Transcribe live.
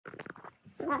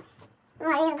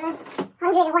Mario Bros.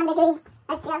 101 degrees.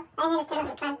 Let's go. I need to turn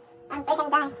off the fan. I'm freaking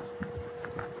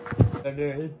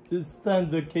dying. This time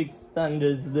the kickstand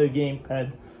is the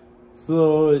gamepad.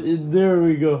 So there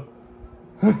we go.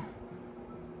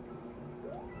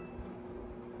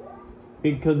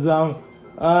 Because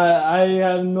I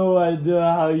have no idea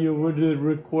how you would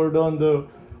record on the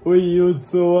Wii U,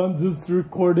 so I'm just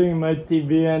recording my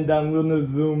TV and I'm gonna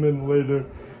zoom in later.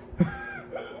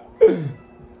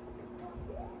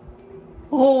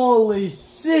 Holy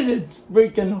shit, it's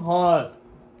freaking hot.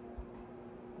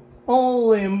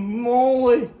 Holy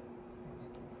moly.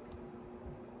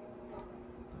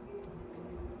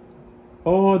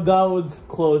 Oh, that was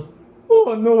close.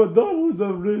 Oh no, that was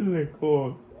a really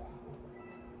close.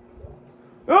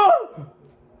 Ah!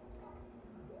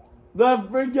 That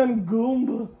freaking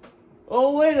Goomba.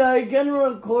 Oh wait, I can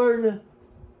record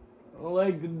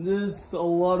like this a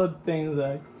lot of things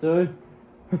actually.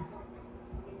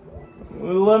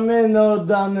 Let me know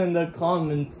down in the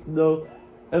comments though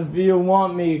if you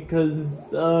want me,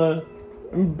 cause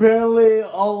apparently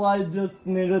all I just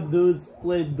need to do is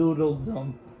play Doodle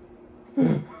Jump.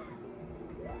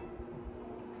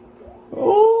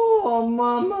 Oh,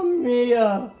 Mamma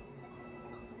Mia!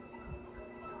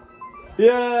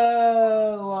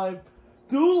 Yeah, life.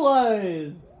 2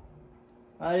 lives!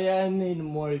 I need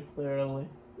more clearly.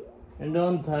 I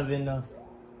don't have enough.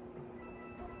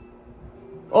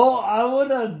 Oh, I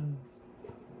would've...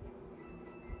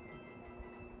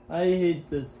 I hate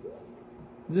this.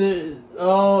 This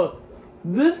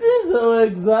is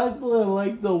exactly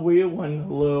like the Wii one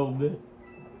a little bit.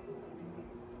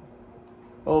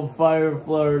 Oh, Fire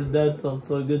Flower, that's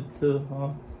also good too,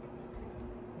 huh?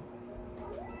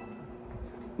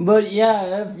 But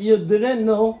yeah, if you didn't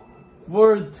know,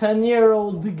 for a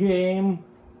 10-year-old game,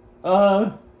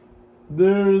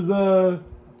 there's a...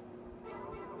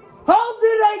 How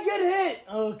did I get hit?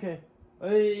 Okay.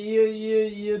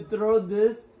 You throw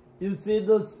this, you see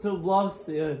those 2 blocks?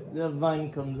 Yeah, the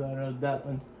vine comes out of that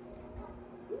one.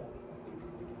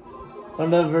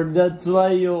 Whatever, that's why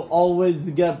you always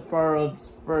get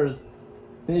power-ups first.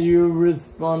 You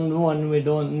respawn when we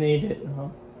don't need it, huh?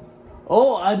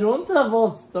 Oh, I don't have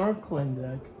all star coins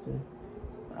actually.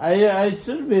 I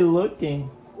should be looking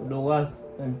for the last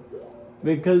thing.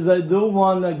 Because I do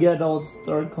want to get all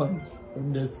star coins for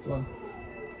this one.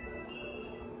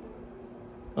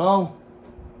 Oh.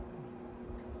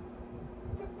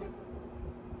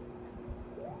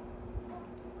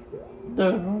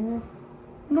 No.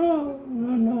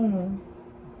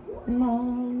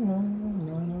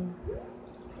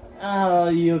 Oh,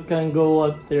 you can go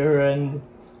up there and...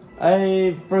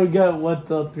 I forget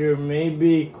what's up here.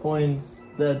 Maybe coins.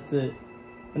 That's it.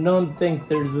 I don't think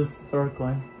there's a star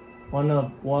coin. One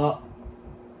up. What?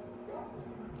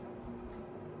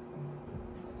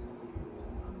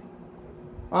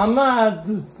 I'm gonna have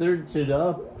to search it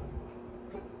up.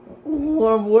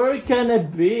 Where can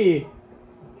it be?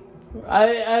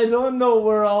 I don't know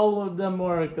where all of them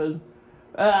are, because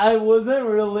I wasn't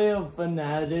really a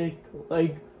fanatic.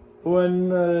 Like,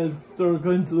 when store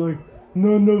coins like,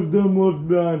 none of them left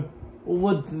behind.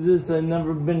 What's this? I've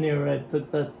never been here. I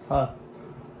took that top.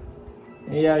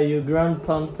 Yeah, you ground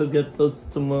pound to get those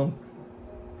to move.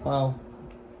 Wow.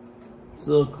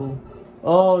 So cool.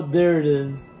 Oh, there it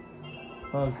is.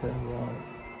 Okay, wow.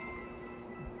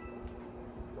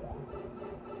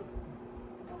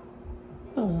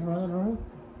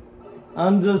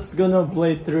 I'm just gonna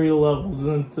play 3 levels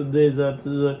in today's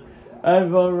episode.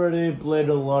 I've already played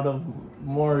a lot of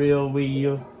Mario Wii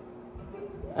U.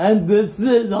 And this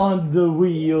is on the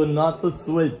Wii U, not the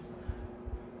Switch.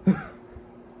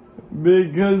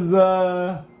 Because,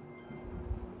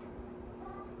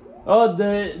 oh,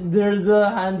 there's a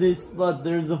handy spot.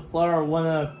 There's a flower one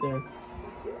up there.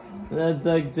 That's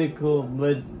actually cool,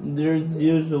 but there's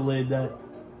usually that.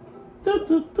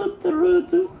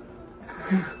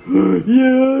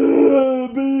 Yeah,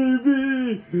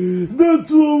 baby!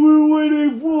 That's what we're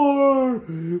waiting for!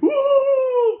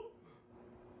 Woo!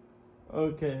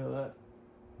 Okay,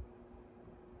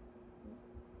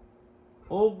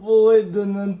 hopefully the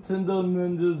Nintendo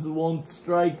Ninjas won't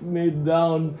strike me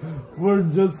down for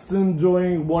just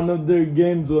enjoying one of their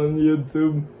games on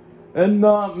YouTube and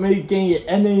not making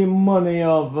any money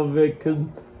off of it, because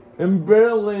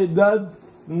apparently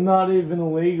that's not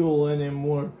even legal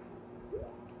anymore.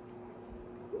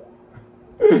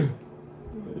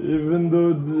 Even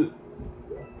though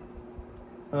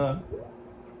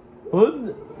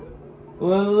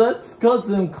well, let's cause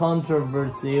some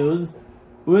controversy.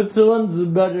 Which one's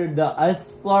better, the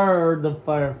ice flower or the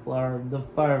fire flower? The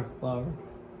fire flower.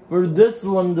 For this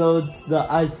one though, it's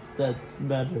the ice that's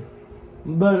better.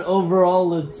 but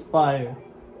overall it's fire.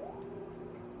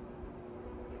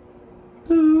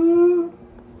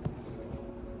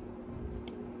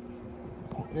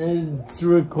 It's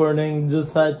recording,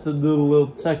 just had to do a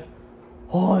little check.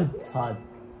 Oh, it's hot.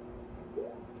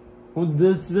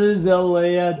 This is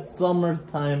LA at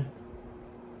summertime.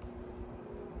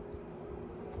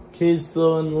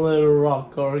 Queso in Little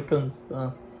Rock,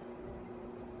 Arkansas.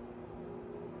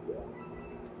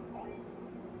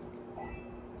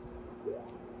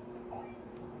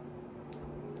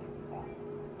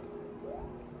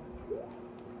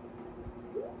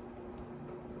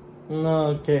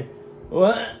 Okay.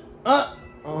 What?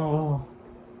 Oh.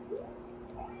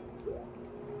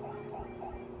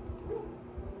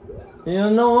 You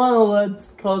know what?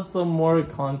 Let's cause some more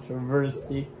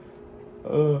controversy.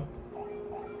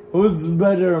 Who's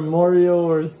better, Mario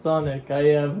or Sonic? I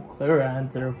have a clear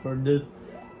answer for this.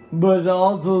 But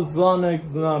also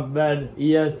Sonic's not bad.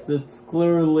 Yes, it's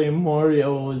clearly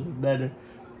Mario is better.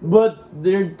 But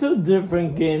they're two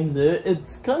different games.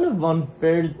 It's kind of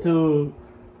unfair to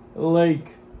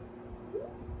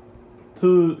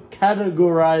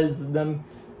categorize them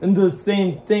in the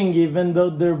same thing, even though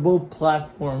they're both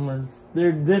platformers.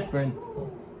 They're different.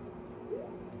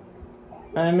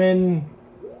 I mean,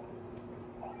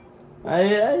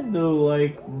 I do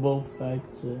like both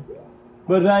actually,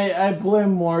 but I play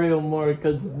Mario more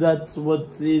because that's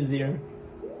what's easier.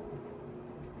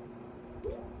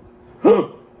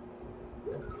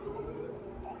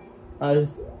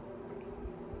 Eyes.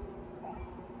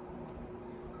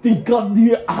 Think of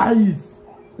the eyes.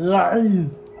 Eyes.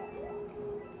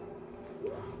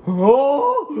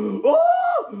 Oh!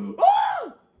 Oh!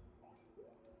 Oh!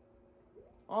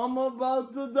 I'm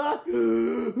about to die.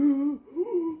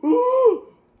 Oh!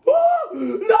 Oh!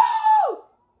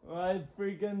 No! I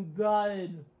freaking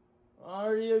died.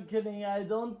 Are you kidding? I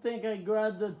don't think I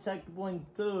grabbed the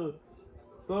checkpoint too.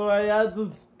 So I had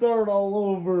to start all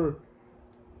over.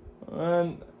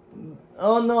 And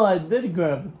oh no, I did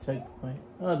grab a checkpoint.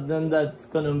 Oh, then that's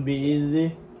gonna be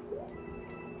easy.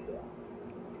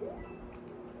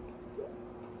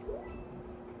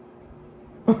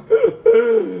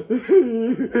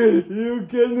 You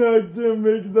can actually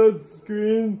make that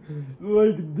screen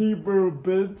like deeper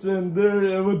pitch, and there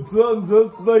it would sound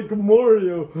just like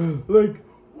Mario, like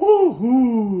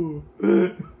woohoo!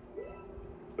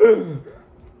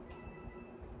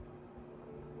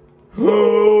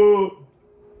 Oh!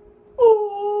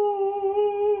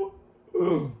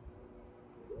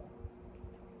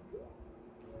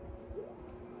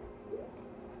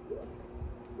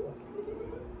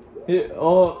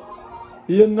 Oh!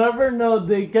 You never know,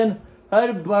 they can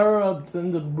hide power-ups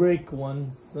in the brick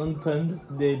ones. Sometimes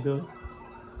they do.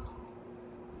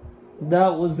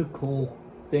 That was a cool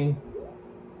thing.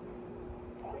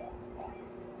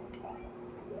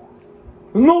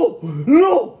 No!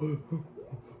 No!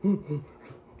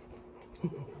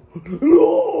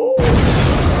 No!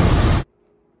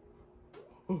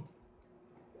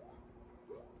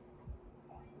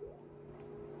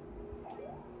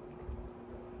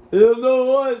 You know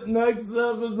what? Next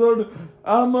episode,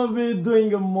 I'm gonna be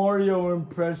doing a Mario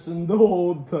impression the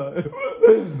whole time.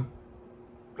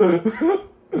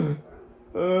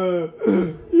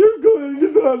 You're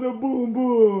going down a boom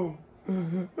boom.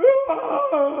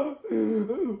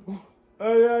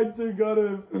 I actually got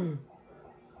him.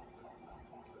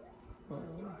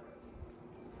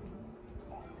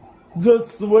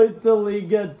 Just wait till he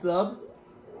gets up.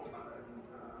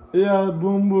 Yeah,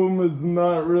 boom boom is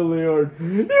not really hard.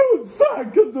 You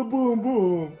suck at the boom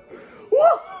boom.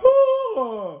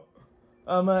 Woohoo!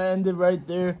 I'm gonna end it right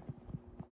there.